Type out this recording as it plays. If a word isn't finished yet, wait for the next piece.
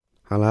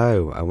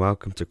Hello and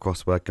welcome to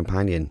Crossword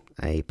Companion,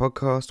 a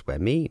podcast where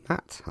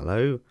Matt,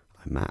 I'm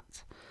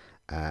Matt,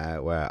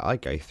 where I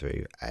go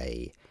through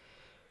a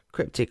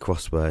cryptic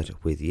crossword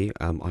with you.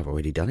 I've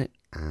already done it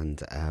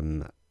and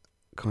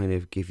kind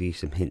of give you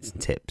some hints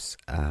and tips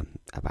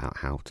about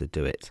how to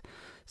do it.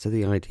 So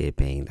the idea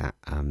being that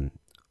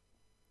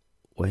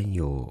when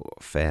you're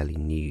fairly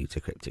new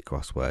to cryptic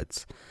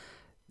crosswords,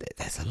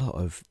 there's a lot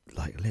of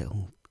like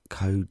little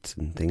codes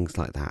and things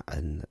like that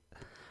and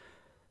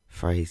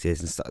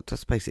phrases and stuff.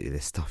 That's basically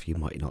the stuff you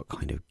might not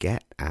kind of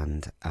get,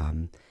 and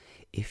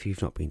if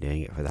you've not been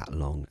doing it for that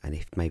long, and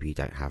if maybe you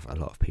don't have a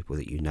lot of people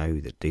that you know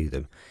that do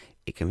them,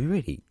 it can be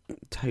really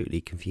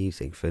totally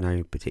confusing for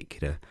no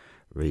particular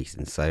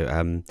reason.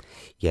 So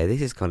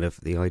this is kind of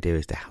the idea,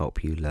 is to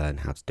help you learn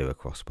how to do a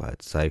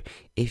crossword. So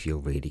if you're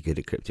really good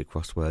at cryptic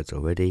crosswords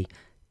already,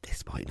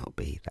 this might not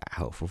be that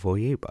helpful for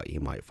you, but you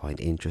might find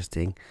it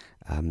interesting.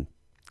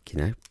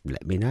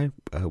 Let me know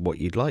what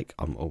you'd like.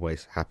 I'm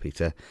always happy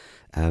to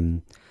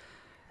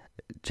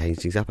change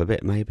things up a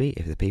bit, maybe,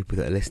 if the people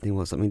that are listening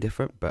want something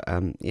different. But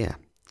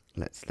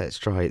let's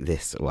try it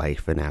this way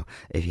for now.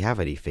 If you have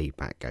any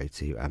feedback, go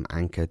to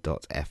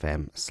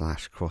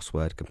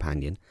anchor.fm/crossword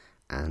companion,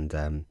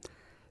 and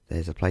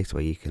there's a place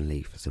where you can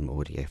leave some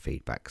audio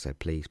feedback. So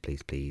please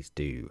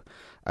do.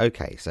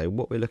 Okay, so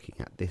what we're looking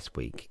at this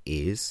week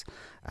is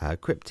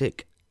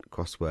cryptic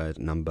crossword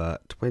number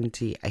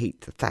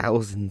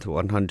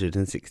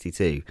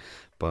 28,162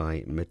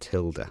 by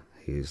Matilda,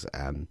 who's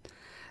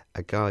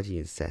a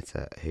Guardian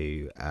setter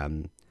who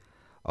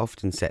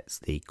often sets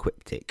the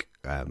cryptic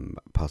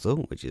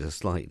puzzle, which is a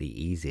slightly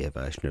easier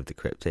version of the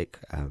cryptic,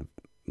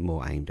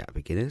 more aimed at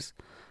beginners.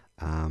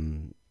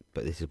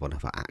 But this is one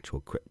of our actual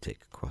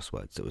cryptic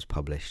crosswords that was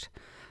published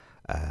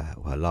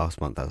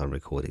last month as I'm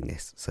recording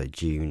this, so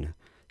June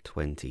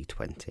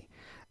 2020.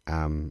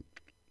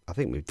 I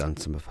think we've done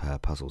some of her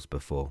puzzles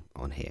before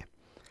on here.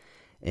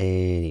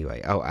 Anyway,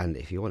 and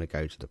if you want to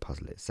go to the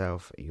puzzle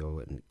itself,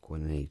 you're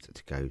going to need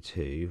to go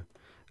to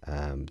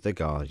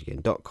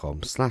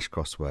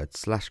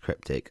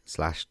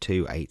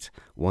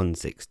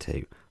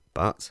theguardian.com/crossword/cryptic/28162.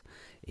 But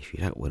if you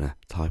don't want to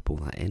type all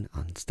that in,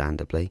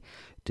 understandably,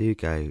 do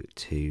go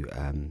to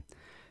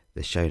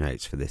the show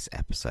notes for this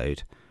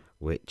episode,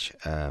 which,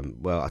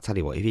 I'll tell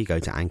you what, if you go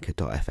to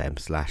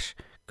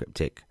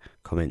anchor.fm/cryptic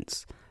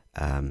comments,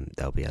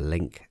 there'll be a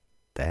link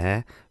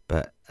there.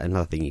 But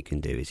another thing you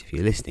can do is, if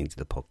you're listening to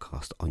the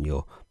podcast on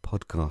your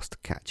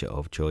podcast catcher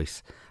of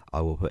choice,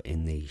 I will put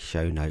in the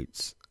show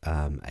notes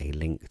a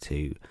link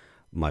to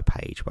my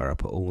page where I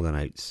put all the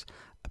notes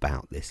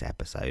about this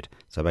episode.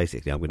 So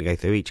basically I'm going to go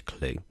through each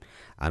clue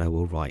and I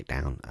will write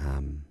down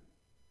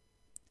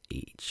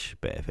each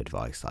bit of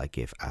advice I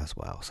give as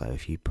well. So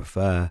if you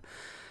prefer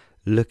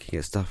looking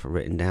at stuff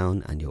written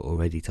down and you're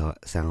already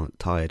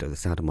tired of the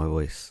sound of my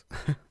voice,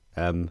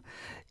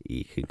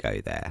 you can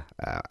go there.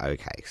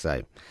 Okay,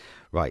 so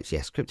right,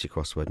 yes, cryptic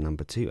crossword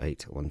number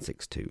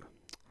 28162.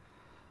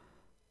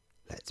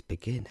 Let's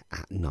begin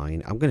at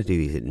 9. I'm going to do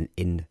these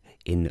in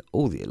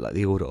all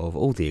the order of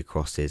all the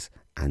acrosses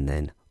and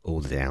then all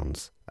the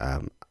downs.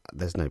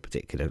 There's no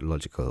particular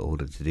logical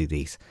order to do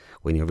these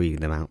when you're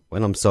reading them out.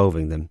 When I'm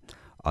solving them,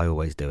 I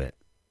always do it.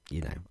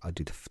 I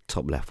do the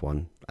top left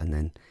one, and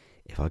then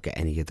if I get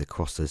any of the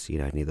crosses,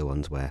 any of the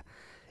ones where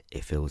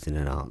it fills in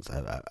an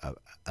answer,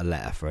 a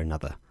letter for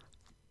another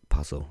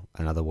puzzle,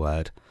 another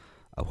word,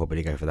 I'll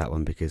probably go for that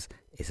one because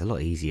it's a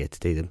lot easier to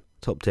do them.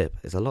 Top tip,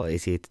 it's a lot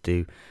easier to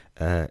do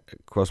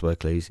crossword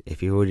clues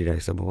if you already know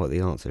some of what the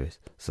answer is.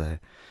 So,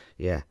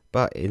 yeah.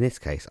 But in this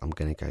case, I'm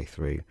going to go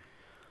through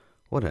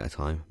one at a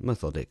time,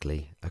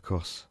 methodically,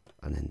 across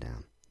and then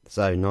down.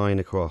 So, 9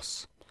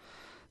 across.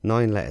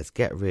 9 letters.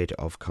 Get rid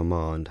of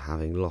command,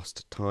 having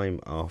lost time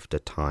after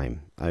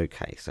time.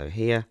 Okay, so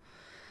here,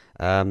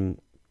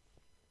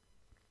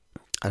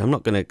 and I'm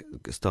not going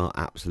to start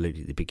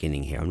absolutely at the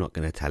beginning here. I'm not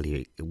going to tell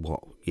you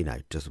what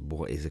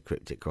is a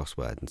cryptic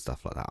crossword and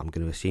stuff like that. I'm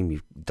going to assume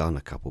you've done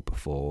a couple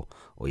before,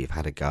 or you've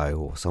had a go,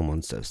 or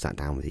someone sort of sat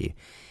down with you.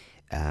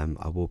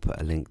 I will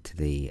put a link to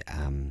the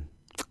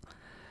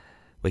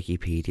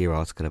Wikipedia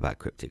article about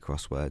cryptic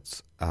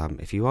crosswords.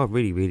 If you are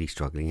really, really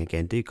struggling,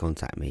 again, do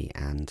contact me,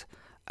 and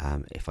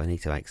if I need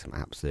to make some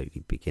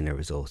absolutely beginner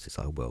resources,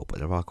 I will. But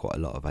there are quite a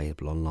lot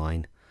available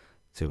online.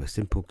 So a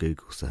simple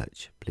Google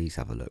search, please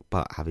have a look.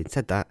 But having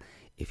said that,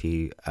 if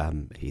you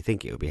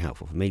think it would be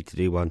helpful for me to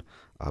do one,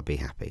 I'll be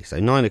happy. So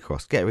 9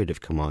 across, get rid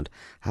of command,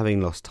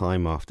 having lost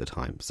time after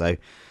time. So,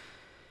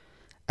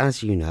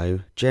 as you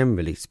know,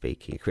 generally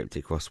speaking, a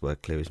cryptic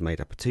crossword clue is made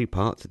up of 2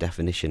 parts, a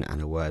definition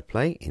and a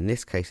wordplay. In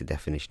this case, the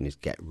definition is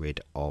get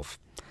rid of.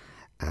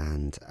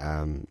 And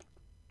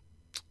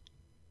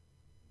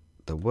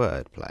the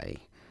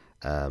wordplay,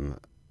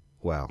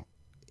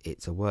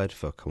 it's a word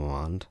for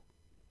command.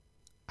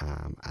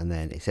 And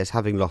then it says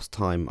having lost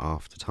time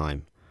after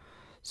time.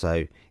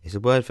 So it's a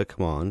word for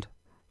command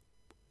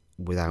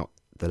without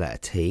the letter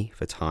T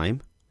for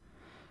time.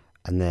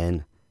 And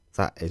then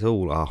that is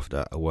all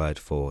after a word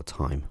for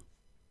time.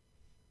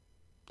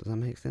 Does that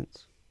make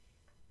sense?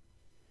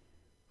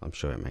 I'm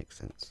sure it makes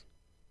sense.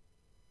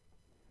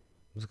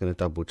 I'm just going to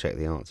double check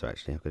the answer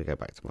actually. I've got to go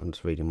back to I'm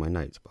just reading my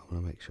notes, but I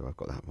want to make sure I've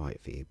got that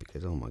right for you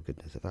because, oh my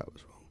goodness, if that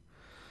was wrong.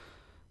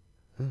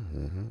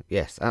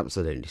 Yes,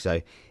 absolutely.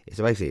 So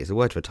it's basically a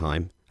word for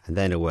time and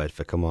then a word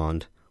for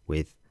command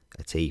with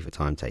a T for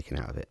time taken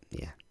out of it.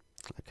 Yeah.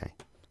 Okay.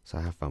 So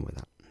have fun with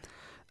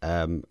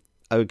that.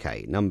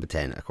 Okay, number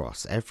 10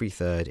 across. Every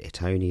third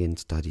Etonian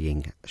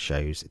studying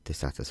shows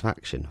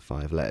dissatisfaction.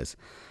 5 letters.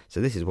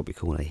 So this is what we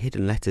call a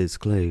hidden letters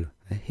clue.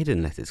 A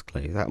hidden letters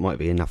clue. That might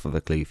be enough of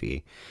a clue for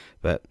you.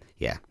 But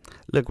yeah,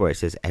 look where it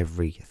says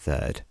every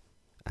third.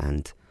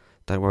 And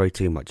don't worry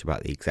too much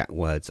about the exact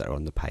words that are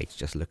on the page.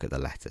 Just look at the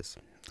letters.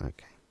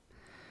 Okay.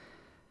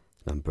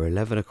 Number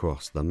 11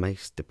 across. The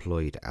mace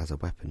deployed as a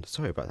weapon.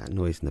 Sorry about that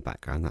noise in the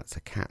background. That's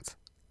a cat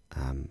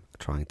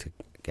trying to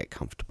get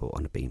comfortable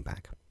on a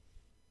beanbag.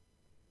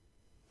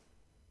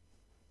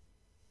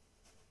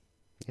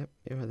 Yep,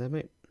 you're right there,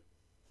 mate.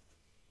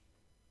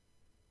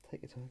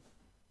 Take your time.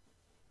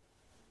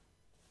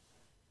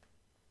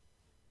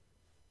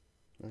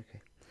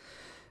 Okay.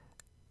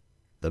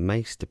 The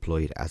mace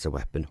deployed as a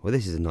weapon. Well,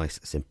 this is a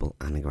nice, simple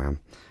anagram.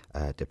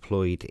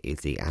 Deployed is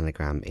the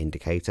anagram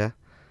indicator.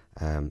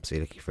 So you're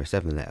looking for a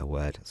 7-letter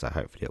word. So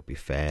hopefully it'll be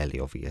fairly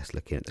obvious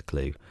looking at the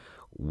clue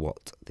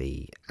what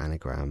the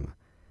anagram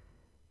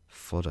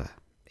fodder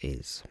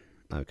is.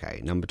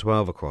 Okay, number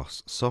 12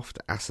 across. Soft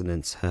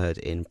assonance heard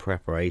in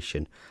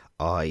preparation.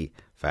 I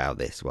found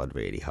this one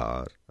really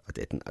hard. I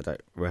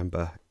don't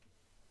remember.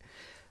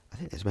 I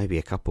think there's maybe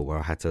a couple where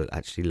I had to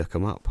actually look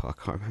them up. I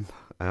can't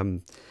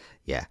remember.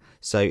 Yeah,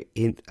 so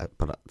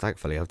but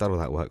thankfully I've done all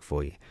that work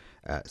for you.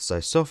 So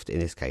soft in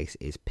this case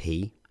is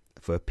P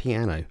for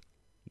piano.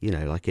 You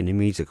know, like in a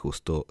musical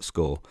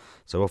score.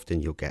 So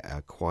often you'll get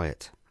a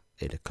quiet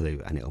in a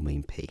clue and it'll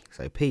mean P.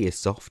 So P is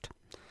soft.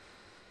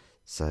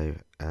 So,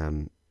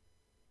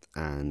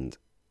 and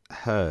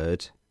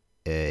heard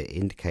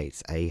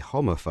indicates a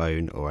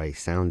homophone or a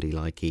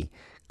soundy-likey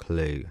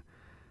clue.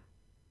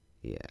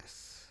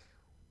 Yes.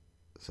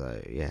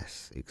 So,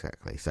 yes,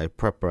 exactly. So,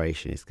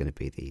 preparation is going to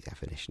be the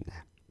definition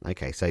there.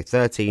 Okay, so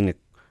 13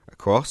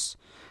 across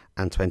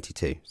and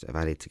 22, so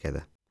added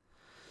together.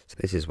 So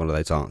this is one of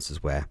those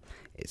answers where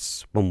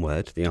it's one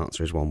word, the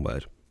answer is one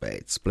word, but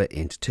it's split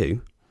into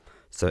 2,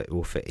 so it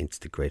will fit into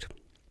the grid.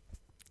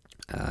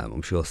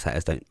 I'm sure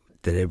setters don't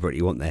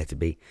deliberately want there to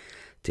be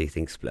 2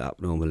 things split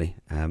up normally,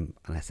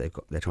 unless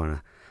they're trying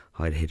to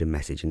hide a hidden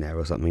message in there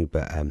or something.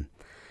 But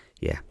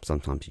yeah,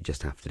 sometimes you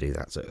just have to do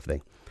that sort of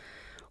thing.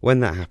 When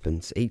that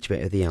happens, each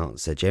bit of the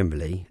answer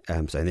generally,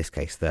 so in this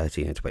case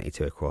 13 and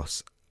 22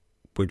 across,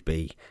 would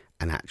be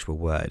an actual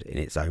word in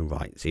its own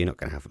right. So you're not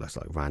going to have just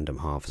like random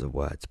halves of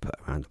words put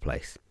around the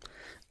place.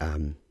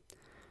 But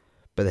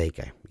there you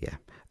go. Yeah.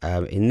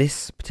 In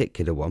this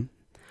particular one,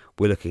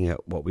 we're looking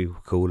at what we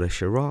call a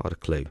charade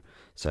clue.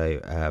 So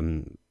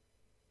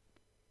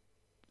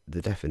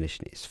the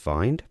definition is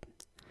find.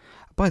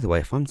 By the way,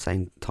 if I'm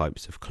saying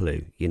types of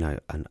clue, you know,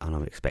 and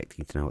I'm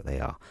expecting to know what they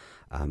are,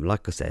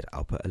 like I said,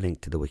 I'll put a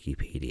link to the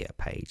Wikipedia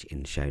page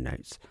in the show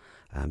notes.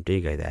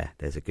 Do go there.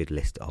 There's a good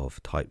list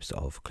of types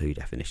of clue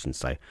definitions.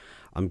 So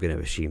I'm going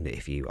to assume that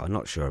if you are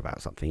not sure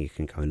about something, you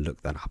can go and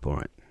look that up. All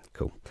right,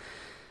 cool.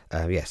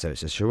 Yeah, so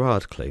it's a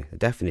charade clue. The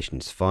definition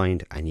is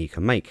find, and you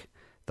can make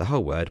the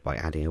whole word by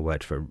adding a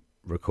word for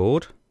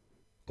record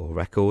or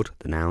record,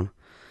 the noun,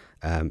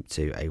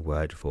 to a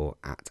word for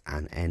at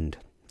an end.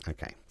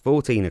 Okay,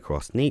 14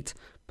 across. Neat,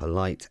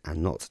 polite,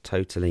 and not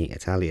totally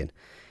Italian.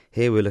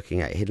 Here we're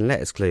looking at a hidden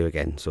letters clue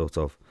again, sort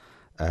of,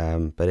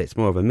 but it's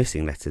more of a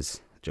missing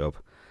letters job.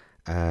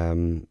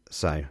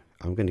 So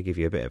I'm going to give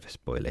you a bit of a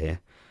spoiler here.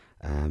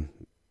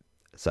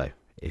 So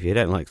if you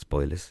don't like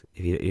spoilers,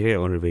 if you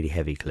don't want a really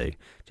heavy clue,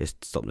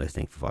 just stop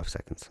listening for 5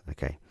 seconds.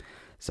 Okay,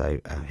 so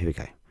here we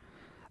go.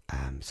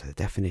 So the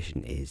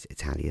definition is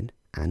Italian,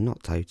 and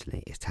not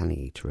totally. It's telling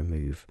you to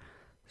remove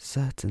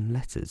certain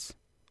letters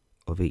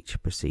of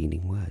each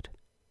preceding word.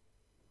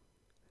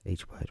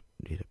 Each word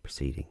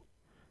preceding.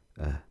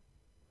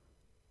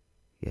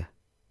 Yeah.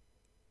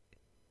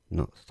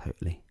 Not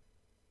totally.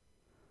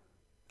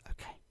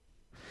 Okay.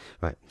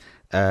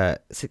 Right.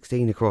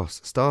 16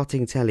 across.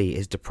 Starting telly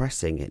is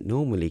depressing. It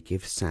normally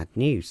gives sad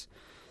news.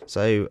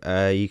 So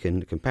you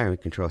can compare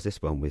and contrast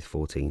this one with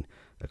 14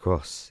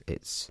 across.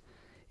 It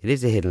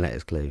is a hidden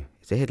letters clue.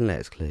 It's a hidden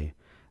letters clue.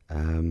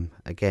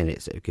 Again,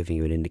 it's sort of giving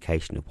you an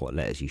indication of what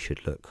letters you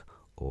should look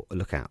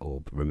at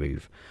or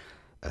remove.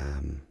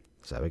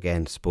 So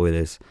again,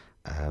 spoilers.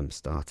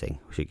 Starting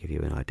should give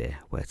you an idea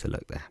where to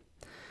look there.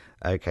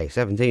 Okay,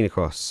 17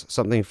 across.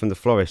 Something from the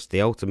florist. The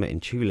ultimate in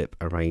tulip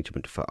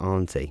arrangement for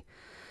auntie.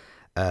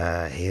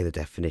 Here the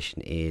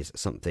definition is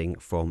something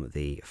from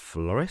the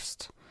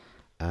florist.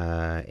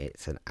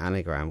 It's an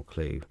anagram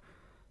clue.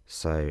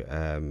 So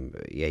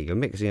yeah, you're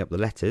mixing up the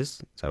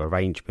letters. So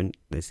arrangement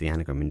is the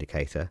anagram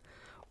indicator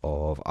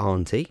of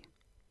auntie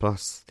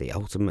plus the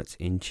ultimate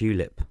in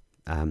tulip.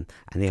 And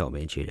the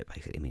ultimate in tulip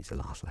basically means the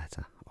last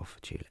letter of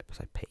tulip.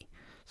 So P.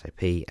 So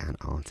P and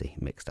auntie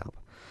mixed up.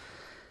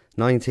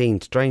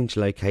 19. Strange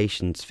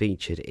locations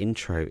featuring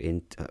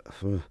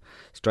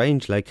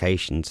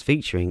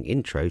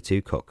intro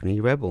to Cockney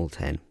Rebel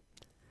 10.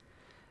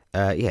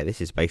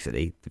 This is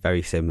basically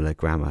very similar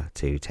grammar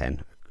to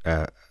 10.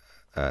 To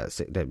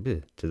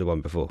the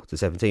one before, to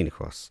 17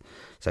 across.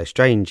 So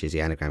strange is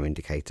the anagram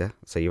indicator.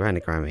 So you're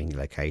anagramming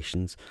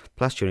locations.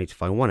 Plus you'll need to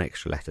find one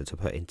extra letter to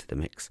put into the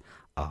mix.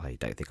 I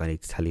don't think I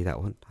need to tell you that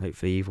one.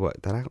 Hopefully you've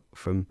worked that out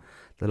from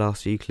the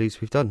last few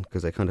clues we've done,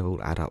 because they kind of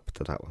all add up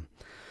to that one.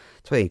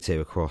 22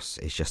 across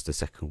is just the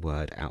second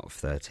word out of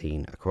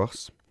 13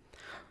 across.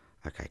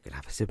 Okay, gonna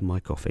have a sip of my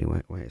coffee.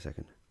 Wait a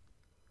second.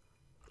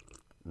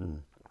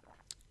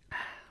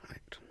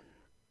 Right.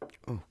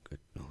 Oh, good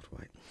Lord,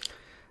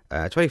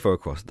 wait. 24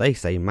 across. They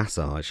say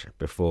massage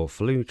before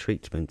flu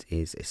treatment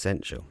is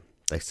essential.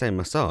 They say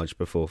massage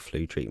before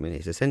flu treatment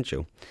is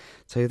essential.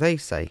 So they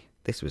say,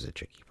 this was a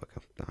tricky book.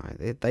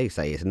 They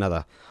say it's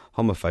another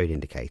homophone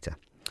indicator.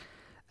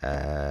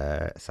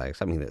 So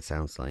something that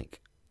sounds like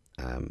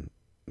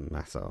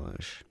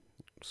massage,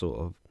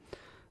 sort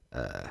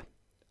of.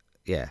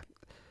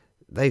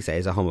 They say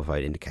is a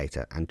homophone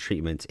indicator, and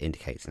treatment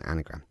indicates an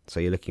anagram. So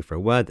you're looking for a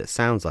word that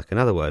sounds like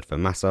another word for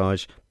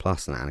massage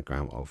plus an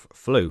anagram of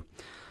flu.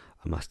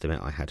 I must admit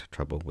I had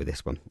trouble with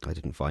this one. I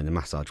didn't find the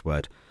massage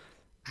word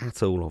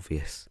at all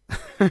obvious.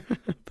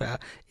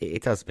 But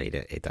it does mean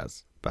it. It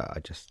does.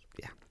 But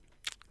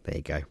there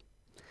you go.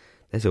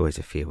 There's always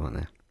a few, aren't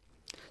there?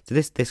 So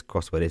this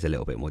crossword is a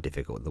little bit more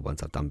difficult than the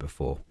ones I've done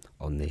before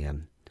on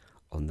the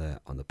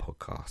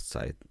podcast.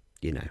 So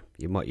you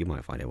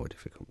might find it more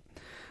difficult.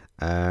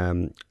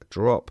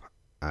 Drop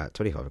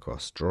 25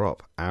 across.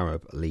 Drop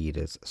Arab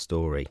leader's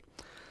story.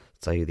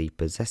 So the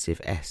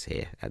possessive S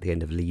here at the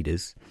end of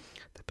leaders,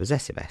 the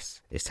possessive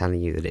S is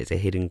telling you that it's a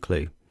hidden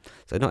clue.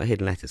 So not a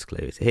hidden letters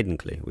clue, it's a hidden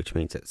clue, which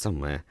means that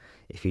somewhere,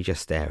 if you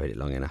just stare at it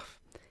long enough,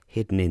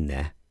 hidden in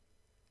there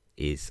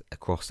is,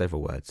 across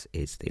several words,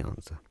 is the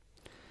answer.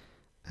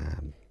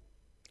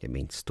 It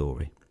means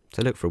story.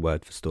 So look for a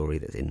word for story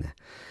that's in there.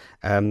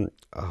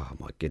 Oh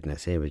my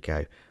goodness, here we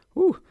go.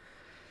 Woo.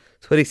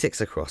 26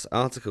 across.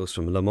 Articles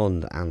from Le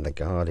Monde and The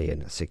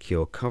Guardian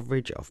secure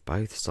coverage of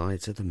both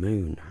sides of the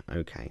moon.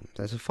 Okay,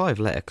 so it's a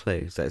 5-letter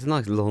clue. So it's a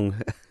nice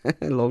long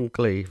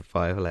clue for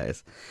 5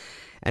 letters.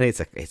 And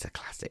it's a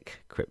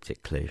classic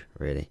cryptic clue,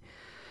 really.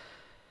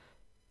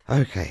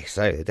 Okay,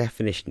 so the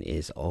definition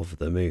is of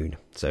the moon.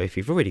 So if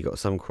you've already got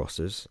some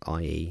crosses,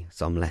 i.e.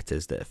 some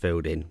letters that are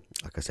filled in,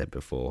 like I said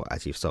before,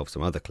 as you've solved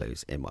some other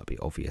clues, it might be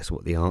obvious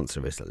what the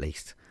answer is at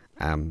least.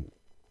 A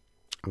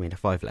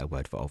 5-letter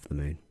word for of the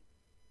moon.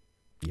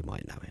 You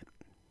might know it.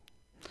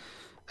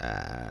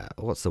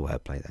 What's the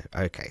wordplay though?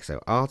 Okay,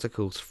 so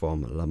articles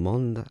from Le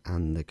Monde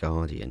and The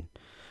Guardian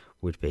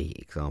would be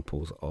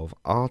examples of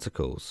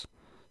articles.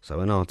 So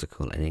an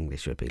article in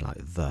English would be like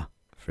the,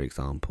 for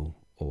example,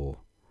 or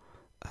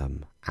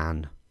an,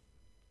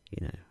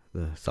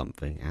 the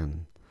something,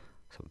 an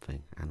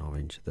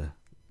orange, the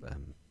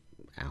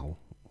owl,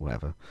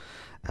 whatever.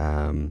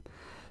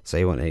 So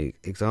you want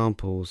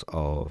examples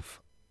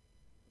of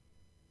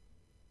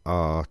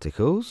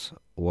articles,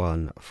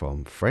 one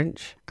from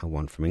French and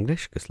one from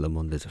English, because Le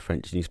Monde is a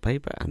French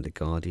newspaper and The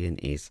Guardian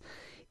is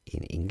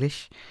in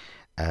English.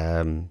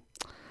 And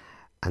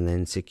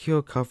then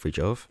secure coverage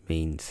of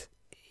means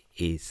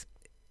is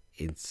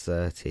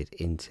inserted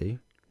into,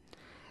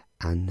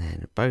 and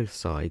then both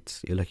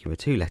sides, you're looking for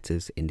 2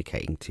 letters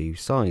indicating 2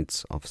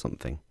 sides of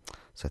something.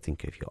 So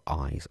think of your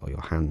eyes or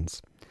your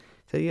hands.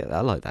 So yeah,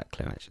 I like that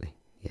clue actually.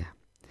 Yeah.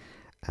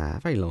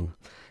 Very long.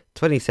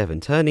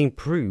 27. Turning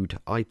prude,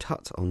 I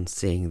tut on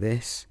seeing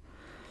this.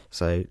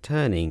 So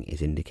turning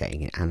is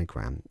indicating an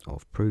anagram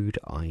of prude,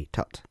 I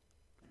tut.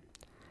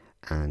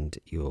 And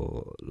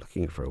you're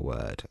looking for a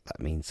word that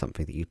means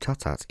something that you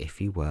tut at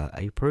if you were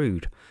a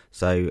prude.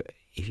 So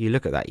if you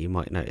look at that, you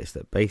might notice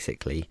that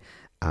basically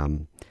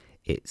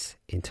it's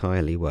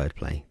entirely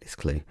wordplay, this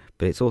clue,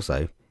 but it's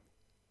also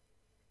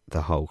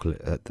the whole clue.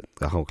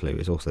 The whole clue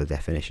is also the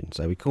definition.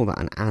 So we call that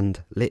an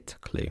and lit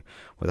clue,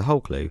 where the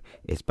whole clue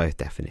is both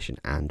definition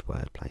and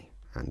wordplay.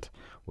 And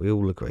we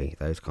all agree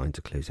those kinds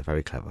of clues are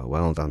very clever.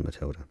 Well done,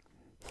 Matilda.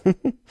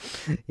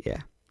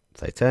 Yeah.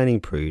 So turning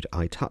prude,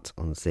 I tut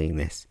on seeing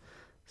this.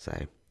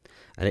 So,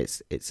 and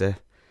it's an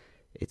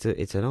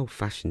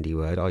old-fashioned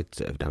word. I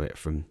sort of know it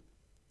from,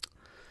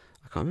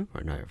 I can't remember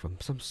where I know it from,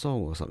 some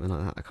song or something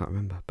like that. I can't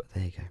remember, but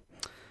there you go.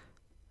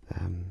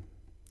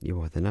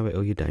 You either know it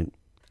or you don't.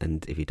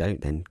 And if you don't,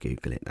 then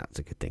Google it. That's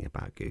a good thing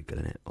about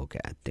Googling it, or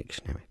get a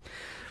dictionary.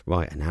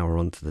 Right, and now we're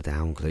on to the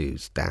down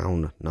clues.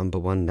 Down, number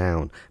 1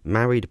 down.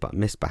 Married but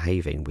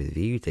misbehaving with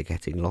view to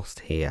getting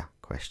lost here, ?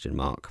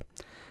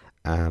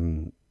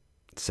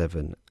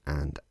 7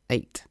 and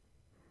 8.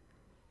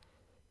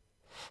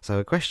 So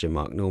a question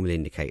mark normally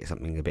indicates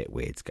something a bit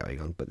weird's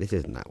going on, but this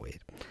isn't that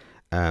weird.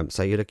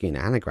 So you're looking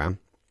at an anagram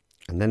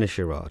and then a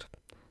charade.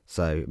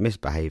 So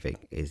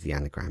misbehaving is the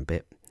anagram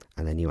bit,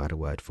 and then you add a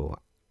word for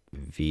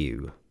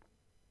view.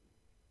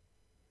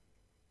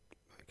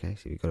 Okay,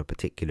 so you've got a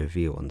particular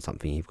view on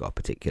something, you've got a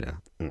particular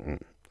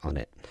on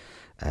it.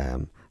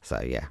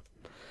 So yeah.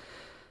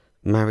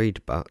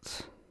 Married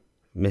but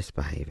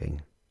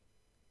misbehaving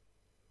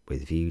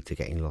with view to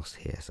getting lost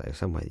here. So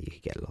somewhere that you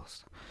could get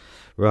lost.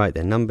 Right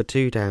then, number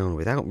 2 down.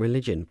 Without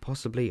religion,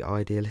 possibly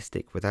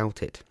idealistic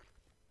without it.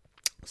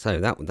 So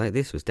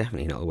this was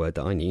definitely not a word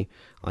that I knew.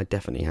 I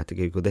definitely had to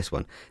Google this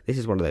one. This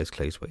is one of those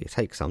clues where you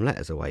take some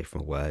letters away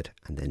from a word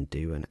and then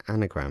do an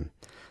anagram.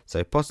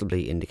 So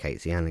possibly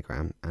indicates the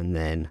anagram, and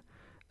then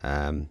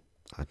I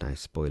don't know,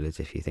 spoilers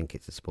if you think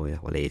it's a spoiler.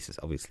 Well, it is,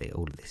 obviously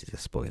all of this is a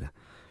spoiler.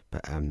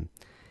 But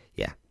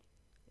yeah,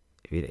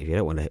 if you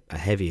don't want a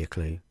heavier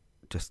clue,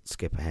 just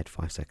skip ahead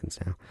 5 seconds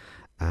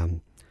now.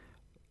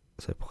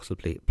 So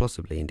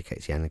possibly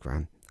indicates the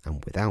anagram,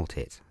 and without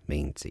it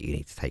means that you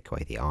need to take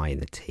away the I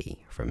and the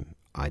T from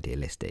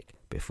idealistic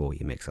before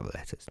you mix up the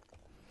letters.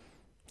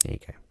 There you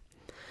go.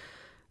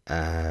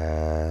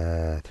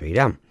 3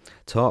 down.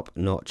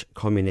 Top-notch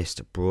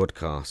communist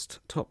broadcast.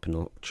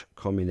 Top-notch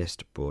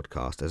communist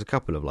broadcast. There's a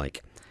couple of I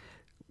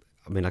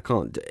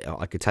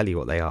could tell you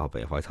what they are,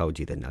 but if I told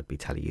you, then I'd be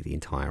telling you the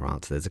entire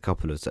answer. There's a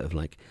couple of sort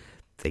of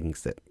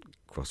things that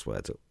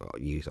crosswords are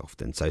used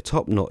often. So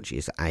top-notch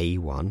is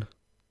A1.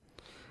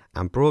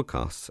 And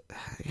broadcast,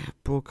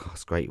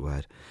 great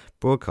word.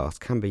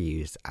 Broadcast can be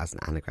used as an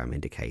anagram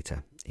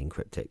indicator in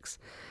cryptics,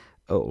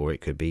 or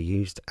it could be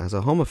used as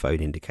a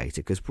homophone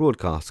indicator, because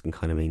broadcast can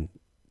kind of mean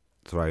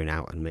thrown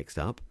out and mixed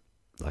up,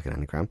 like an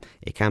anagram.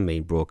 It can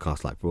mean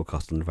broadcast, like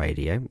broadcast on the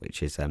radio,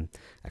 which is a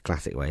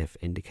classic way of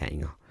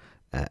indicating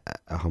a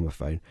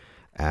homophone.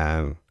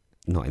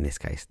 Not in this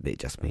case. It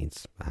just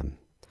means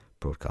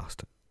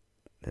broadcast.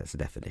 That's the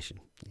definition.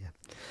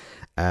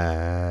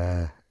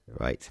 Yeah.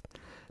 Right.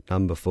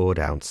 Number 4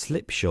 down.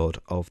 Slipshod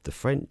of the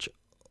French.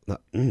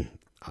 I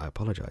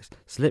apologise.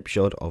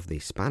 Slipshod of the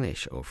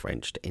Spanish or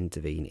French to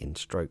intervene in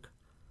stroke.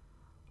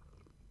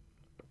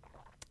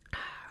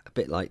 A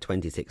bit like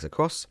 26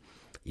 across,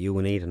 you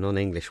will need a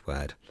non-English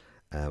word,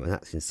 and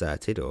that's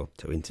inserted, or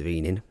to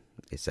intervene in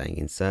is saying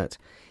insert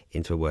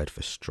into a word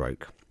for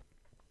stroke.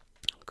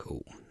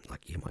 Cool.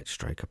 Like you might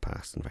stroke a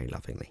person very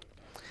lovingly.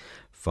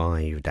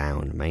 5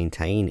 down.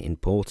 Maintain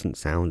important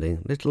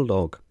sounding little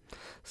dog.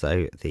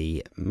 So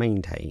the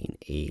maintain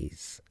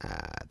is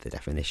the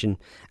definition,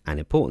 and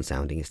important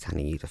sounding is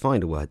telling you to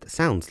find a word that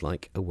sounds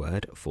like a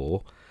word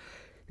for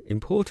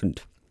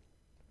important.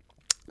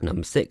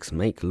 Number 6,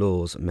 make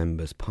laws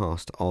members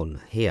passed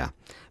on. Here,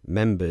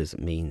 members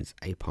means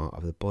a part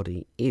of the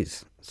body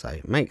is. So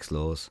makes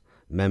laws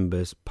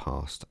members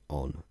passed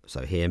on.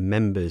 So here,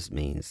 members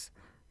means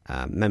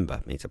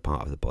member means a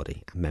part of the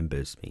body, and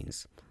members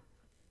means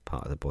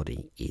part of the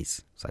body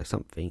is. So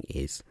something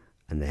is,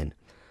 and then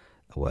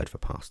a word for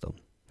passed on,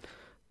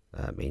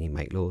 meaning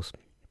make laws.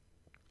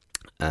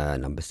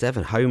 Number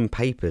 7, home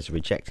papers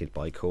rejected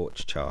by court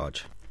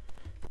charge.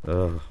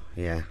 Oh,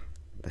 yeah,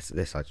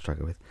 this I'd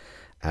struggle with.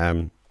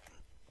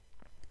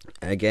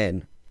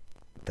 Again,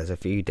 there's a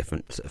few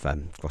different sort of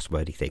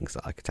crosswordy things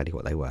that I could tell you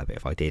what they were, but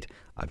if I did,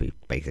 I'd be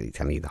basically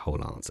telling you the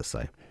whole answer,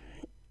 so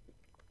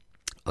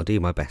I'll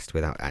do my best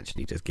without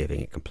actually just giving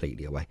it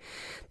completely away.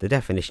 The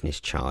definition is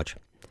charge,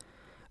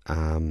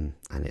 and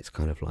it's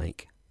kind of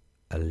like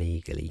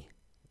illegally,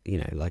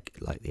 like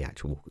the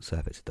actual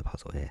surface of the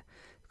puzzle here.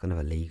 It's kind of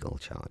a legal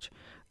charge.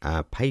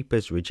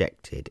 Papers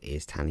rejected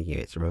is telling you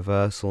it's a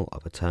reversal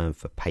of a term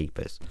for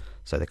papers.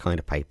 So the kind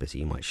of papers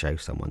you might show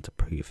someone to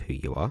prove who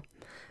you are.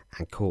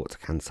 And court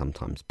can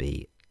sometimes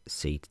be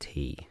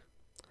CT.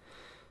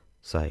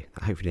 So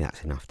hopefully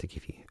that's enough to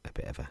give you a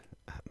bit of a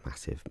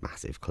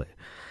massive clue.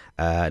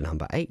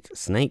 Number 8,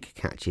 snake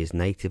catches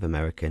Native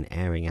American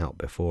airing out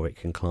before it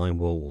can climb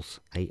walls.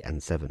 8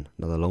 and 7,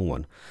 another long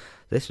one.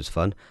 This was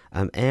fun.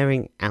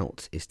 Airing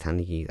out is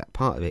telling you that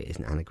part of it is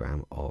an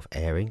anagram of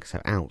airing,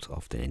 so out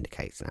often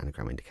indicates an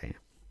anagram indicator.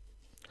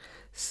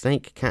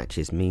 Snake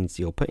catches means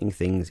you're putting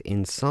things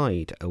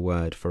inside a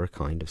word for a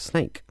kind of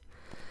snake.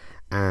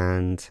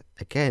 And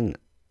again,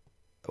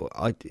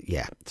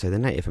 so the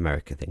Native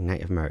American thing,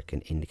 Native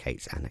American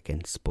indicates, and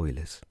again,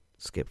 spoilers,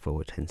 skip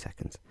forward 10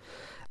 seconds.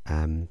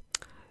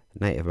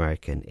 Native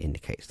American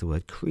indicates the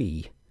word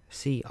Cree,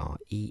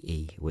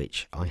 C-R-E-E,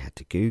 which I had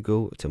to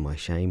Google, to my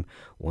shame,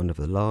 one of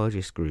the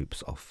largest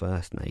groups of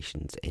First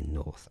Nations in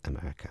North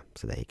America.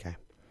 So there you go.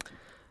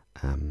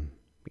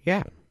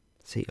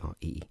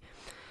 C-R-E-E.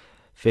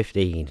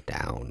 15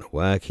 down.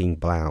 Working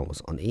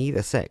blouse on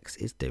either sex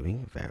is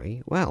doing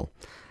very well.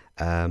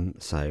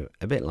 So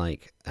a bit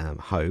like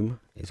home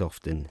is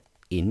often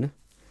in,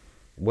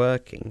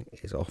 working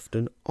is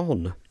often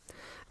on,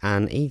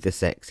 and either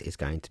sex is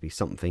going to be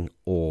something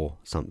or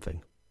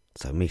something.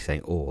 So me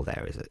saying or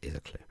there is a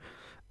clue.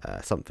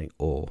 Something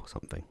or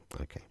something.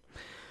 Okay.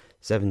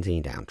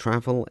 17 down.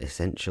 Travel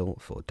essential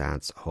for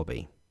dad's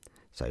hobby.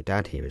 So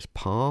dad here is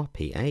Pa,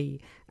 P-A,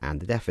 and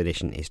the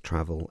definition is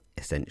travel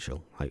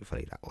essential.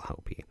 Hopefully that will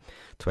help you.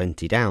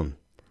 20 down.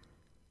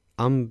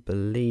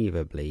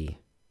 Unbelievably.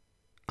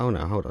 Oh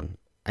no, hold on.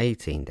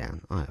 18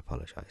 down. I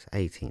apologise.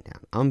 18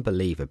 down.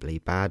 Unbelievably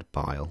bad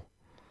bile.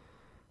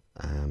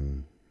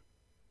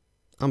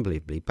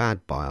 Unbelievably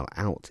bad bile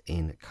out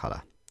in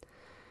colour.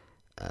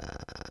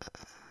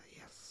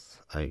 Yes.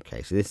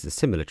 Okay, so this is a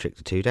similar trick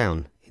to 2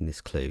 down in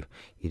this clue.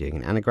 You're doing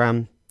an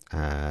anagram,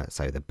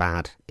 so the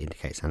bad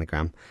indicates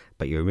anagram,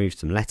 but you remove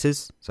some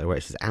letters, so where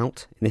it says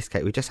out, in this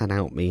case we just had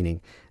out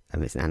meaning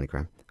it's an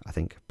anagram, I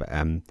think, but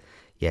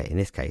yeah, in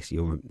this case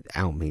your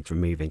out means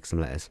removing some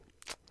letters.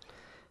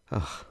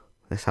 Oh,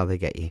 that's how they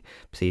get you.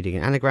 So you're doing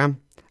an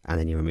anagram, and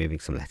then you're removing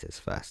some letters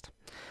first.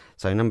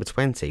 So number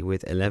 20,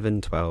 with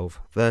 11,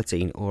 12,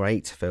 13 or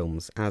 8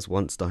 films as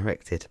once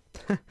directed.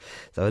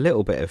 So a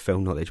little bit of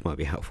film knowledge might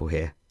be helpful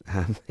here.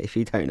 If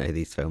you don't know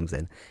these films,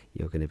 then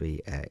you're going to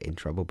be in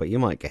trouble, but you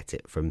might get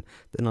it from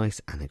the nice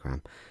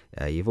anagram.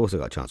 You've also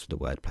got a chance with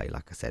the wordplay,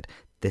 like I said.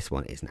 This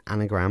one is an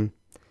anagram,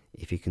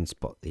 if you can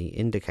spot the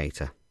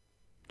indicator.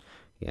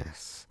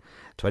 Yes.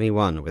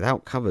 21,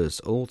 without covers,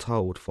 all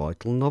told,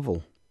 vital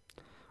novel.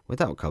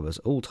 Without covers,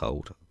 all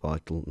told,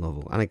 vital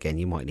novel. And again,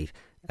 you might need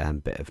a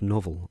bit of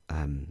novel,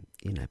 a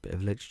bit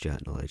of literature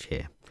knowledge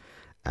here.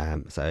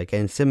 So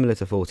again, similar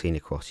to 14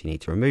 across, you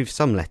need to remove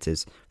some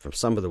letters from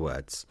some of the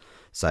words.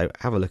 So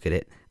have a look at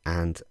it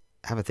and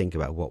have a think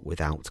about what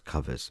without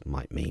covers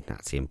might mean.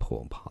 That's the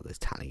important part that's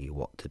telling you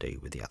what to do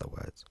with the other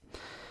words.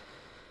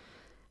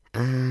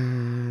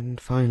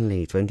 And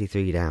finally,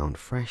 23 down,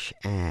 fresh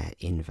air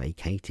in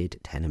vacated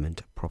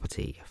tenement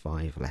property,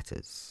 5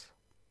 letters.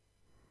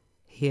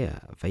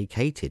 Here,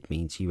 vacated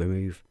means you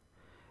remove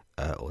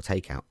or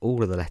take out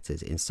all of the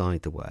letters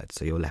inside the word,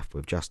 so you're left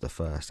with just the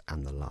first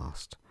and the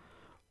last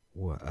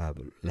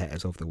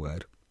letters of the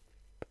word.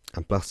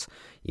 And plus,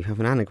 you have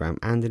an anagram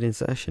and an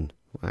insertion.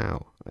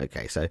 Wow.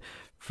 Okay, so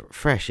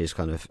fresh is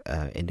kind of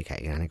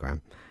indicating an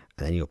anagram,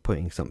 and then you're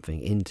putting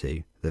something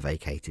into the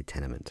vacated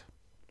tenement.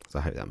 So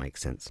I hope that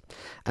makes sense.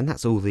 And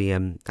that's all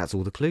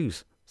the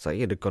clues. So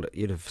you'd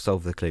have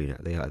solved the clue,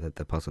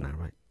 the puzzle now,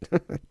 right?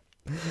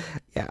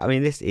 Yeah, I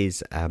mean, this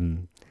is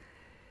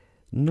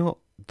not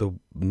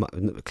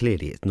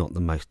clearly it's not the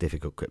most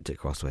difficult cryptic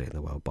crossword in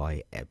the world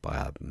by a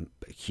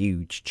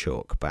huge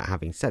chalk. But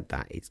having said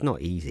that, it's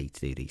not easy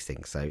to do these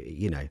things. So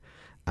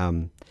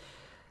I've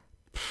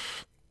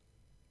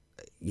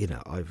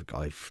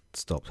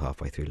stopped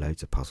halfway through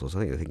loads of puzzles.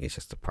 I think it's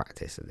just a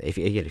practice. If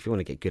you want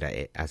to get good at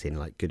it, as in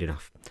like good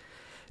enough.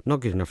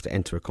 Not good enough to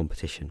enter a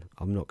competition.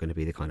 I'm not going to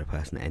be the kind of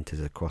person that enters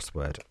a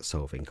crossword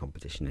solving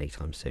competition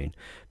anytime soon,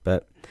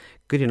 but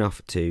good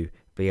enough to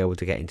be able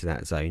to get into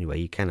that zone where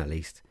you can at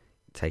least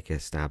take a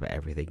stab at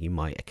everything. You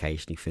might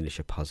occasionally finish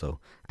a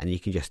puzzle and you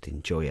can just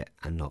enjoy it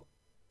and not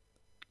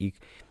you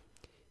can.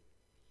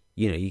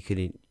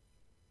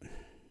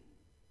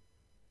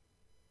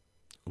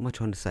 What am I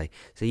trying to say?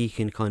 So you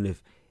can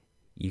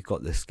you've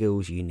got the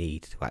skills you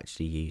need to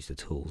actually use the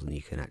tools, and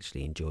you can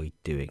actually enjoy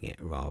doing it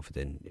rather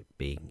than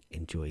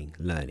enjoying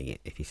learning it,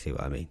 if you see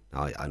what I mean.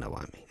 I know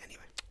what I mean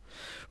anyway.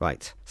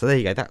 Right, so there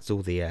you go. That's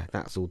all the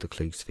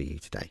clues for you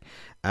today.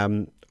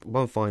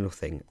 One final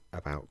thing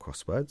about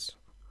crosswords.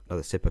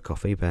 Another sip of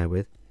coffee, bear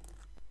with.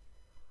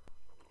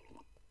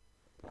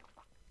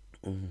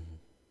 Lovely.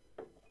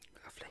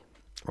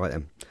 Right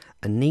then,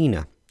 a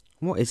Nina.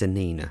 What is a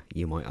Nina,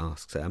 you might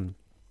ask?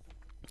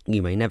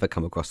 You may never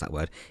come across that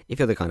word if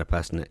you're the kind of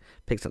person that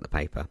picks up the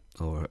paper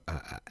or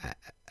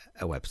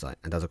a website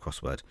and does a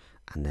crossword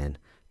and then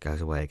goes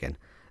away again.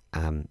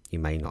 You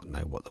may not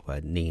know what the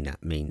word Nina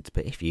means,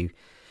 but if you're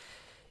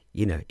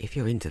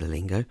into the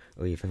lingo,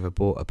 or you've ever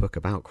bought a book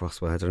about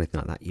crosswords or anything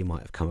like that, you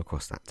might have come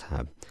across that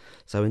term.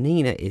 So a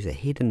Nina is a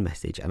hidden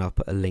message, and I'll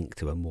put a link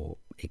to a more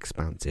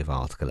expansive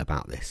article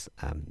about this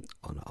on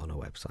a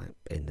website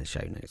in the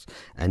show notes.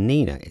 A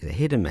Nina is a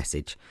hidden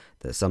message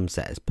that some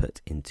setters put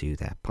into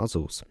their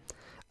puzzles.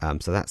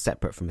 So that's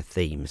separate from a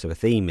theme. So a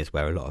theme is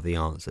where a lot of the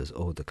answers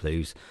or the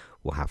clues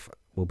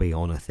will be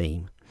on a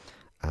theme.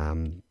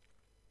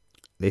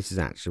 This is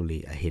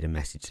actually a hidden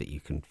message that you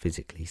can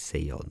physically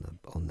see on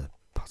the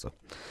puzzle.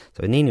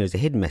 So a Nina is a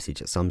hidden message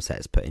that some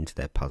setters put into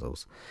their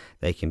puzzles.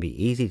 They can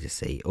be easy to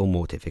see or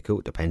more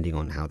difficult depending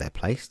on how they're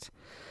placed.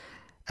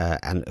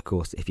 And of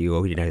course, if you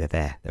already know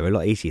they're a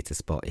lot easier to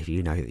spot if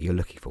you know that you're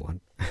looking for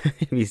one.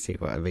 If you see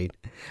what I mean.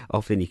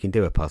 Often you can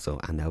do a puzzle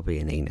and there'll be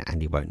a Nina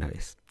and you won't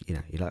notice.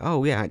 You're like,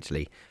 oh yeah,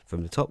 actually,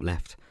 from the top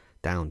left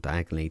down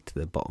diagonally to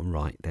the bottom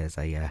right, there's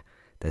a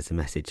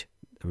message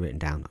written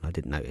down and I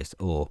didn't notice.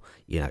 Or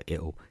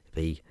it'll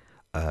be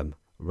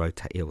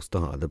rotate. It'll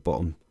start at the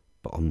bottom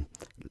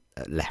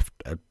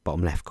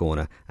left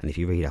corner, and if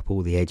you read up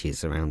all the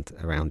edges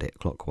around it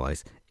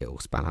clockwise, it will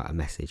spell out a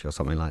message or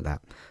something like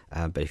that.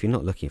 But if you're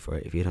not looking for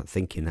it, if you're not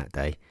thinking that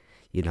day,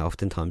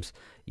 oftentimes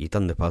you've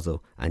done the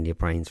puzzle and your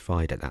brain's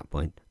fried at that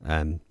point,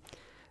 and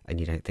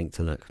you don't think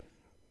to look.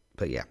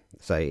 But yeah,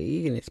 so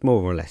it's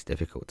more or less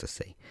difficult to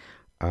see.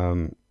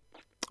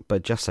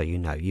 But just so you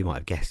know, you might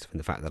have guessed from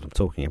the fact that I'm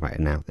talking about it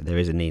now that there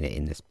is a Nina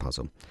in this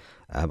puzzle.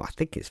 I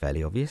think it's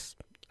fairly obvious,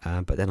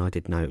 but then I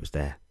did know it was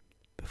there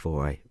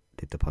before I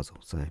did the puzzle.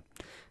 So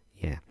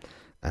yeah.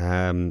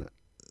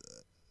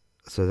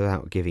 So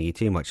without giving you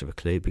too much of a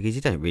clue, because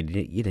you don't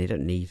really, you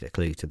don't need a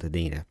clue to the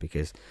Nina,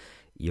 because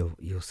you'll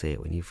see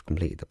it when you've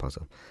completed the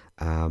puzzle.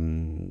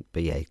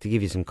 But yeah, to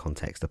give you some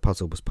context, the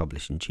puzzle was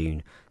published in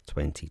June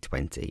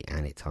 2020,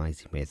 and it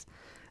ties in with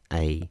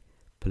a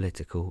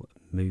political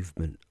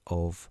movement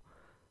of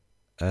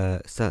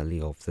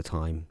certainly of the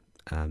time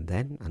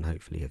then, and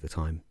hopefully of the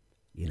time,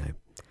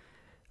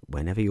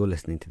 whenever you're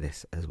listening to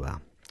this as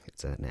well.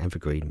 It's an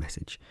evergreen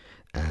message.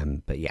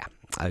 But yeah,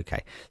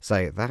 okay.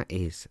 So that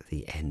is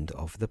the end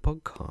of the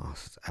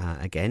podcast.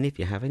 Again, if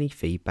you have any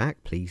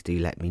feedback, please do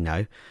let me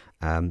know.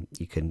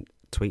 You can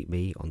tweet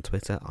me on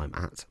Twitter. I'm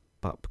at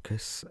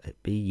Bupkus,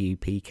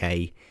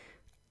 BUPK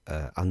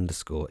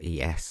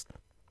 _ES.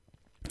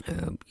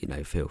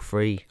 Feel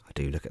free. I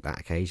do look at that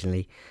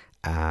occasionally.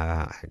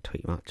 I don't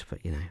tweet much, but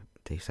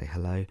do say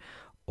hello.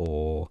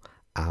 Or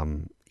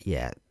the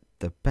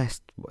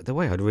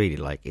way I'd really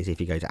like is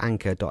if you go to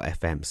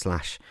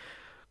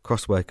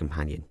anchor.fm/crossword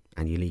companion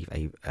and you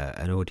leave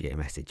an audio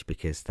message,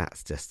 because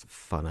that's just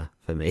funner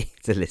for me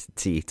to listen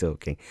to you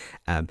talking.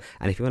 And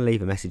if you want to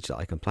leave a message that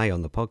I can play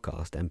on the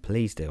podcast, then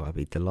please do. I'd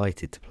be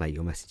delighted to play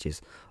your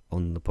messages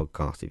on the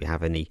podcast. If you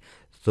have any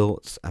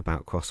thoughts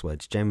about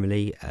crosswords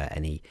generally,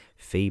 any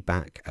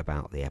feedback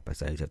about the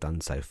episodes I've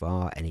done so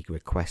far, any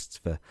requests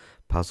for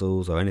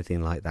puzzles or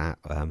anything like that,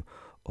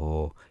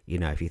 or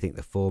if you think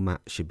the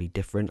format should be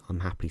different,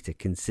 I'm happy to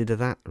consider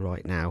that.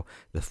 Right now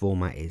the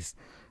format is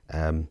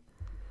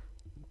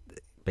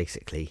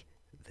basically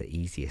the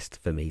easiest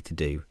for me to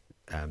do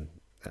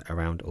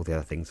around all the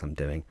other things I'm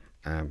doing,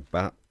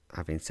 but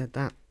having said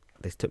that,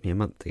 this took me a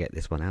month to get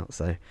this one out,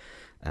 so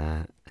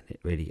and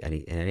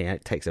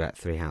it takes about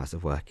 3 hours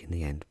of work in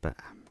the end, but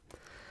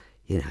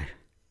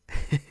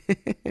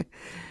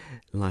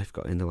life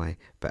got in the way.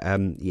 But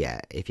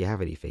if you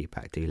have any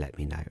feedback, do let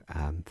me know.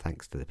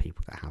 Thanks to the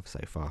people that have so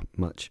far,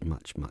 much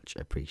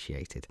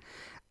appreciated.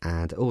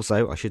 And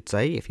also, I should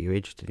say, if you're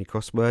interested in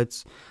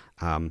crosswords,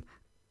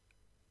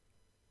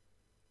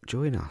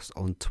 join us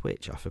on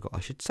Twitch. I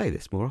should say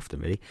this more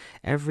often, really.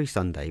 Every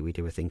Sunday we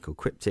do a thing called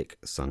Cryptic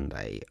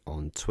Sunday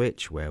on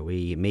Twitch, where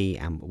we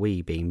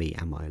being me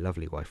and my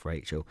lovely wife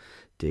Rachel,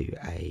 do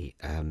a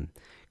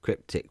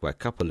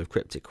couple of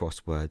cryptic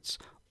crosswords.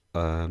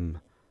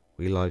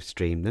 We live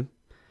stream them,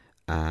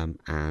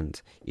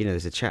 and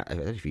there's a chat. I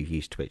don't know if you've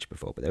used Twitch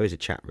before, but there is a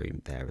chat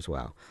room there as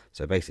well.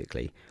 So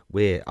basically,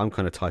 I'm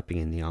kind of typing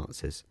in the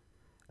answers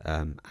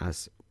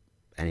as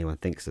anyone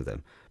thinks of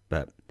them,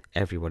 but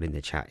everyone in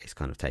the chat is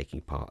kind of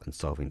taking part and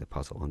solving the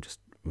puzzle. I'm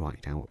just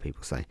writing down what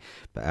people say,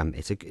 but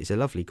it's a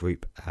lovely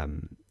group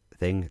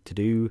thing to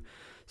do.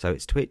 So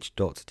it's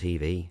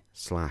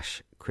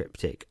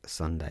twitch.tv/Cryptic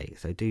Sunday.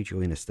 So do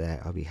join us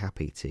there. I'll be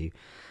happy to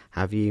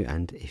have you,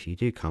 and if you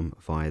do come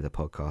via the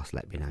podcast,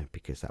 let me know,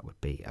 because that would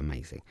be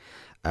amazing.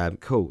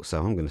 Cool.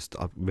 So I'm gonna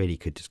I really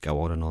could just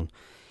go on and on.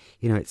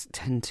 It's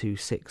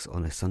 5:50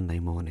 on a Sunday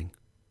morning.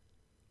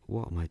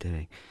 What am I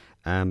doing?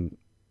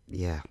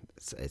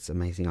 It's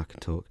amazing I can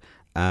talk.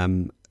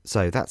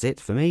 So that's it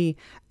for me,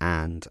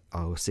 and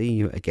I will see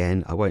you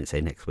again. I won't say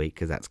next week,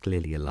 because that's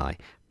clearly a lie,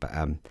 but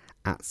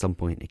at some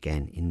point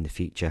again in the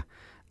future.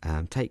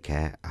 Take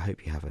care. I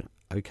hope you have an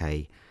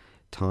okay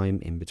time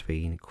in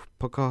between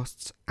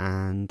podcasts,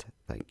 and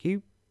thank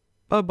you.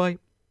 Bye bye.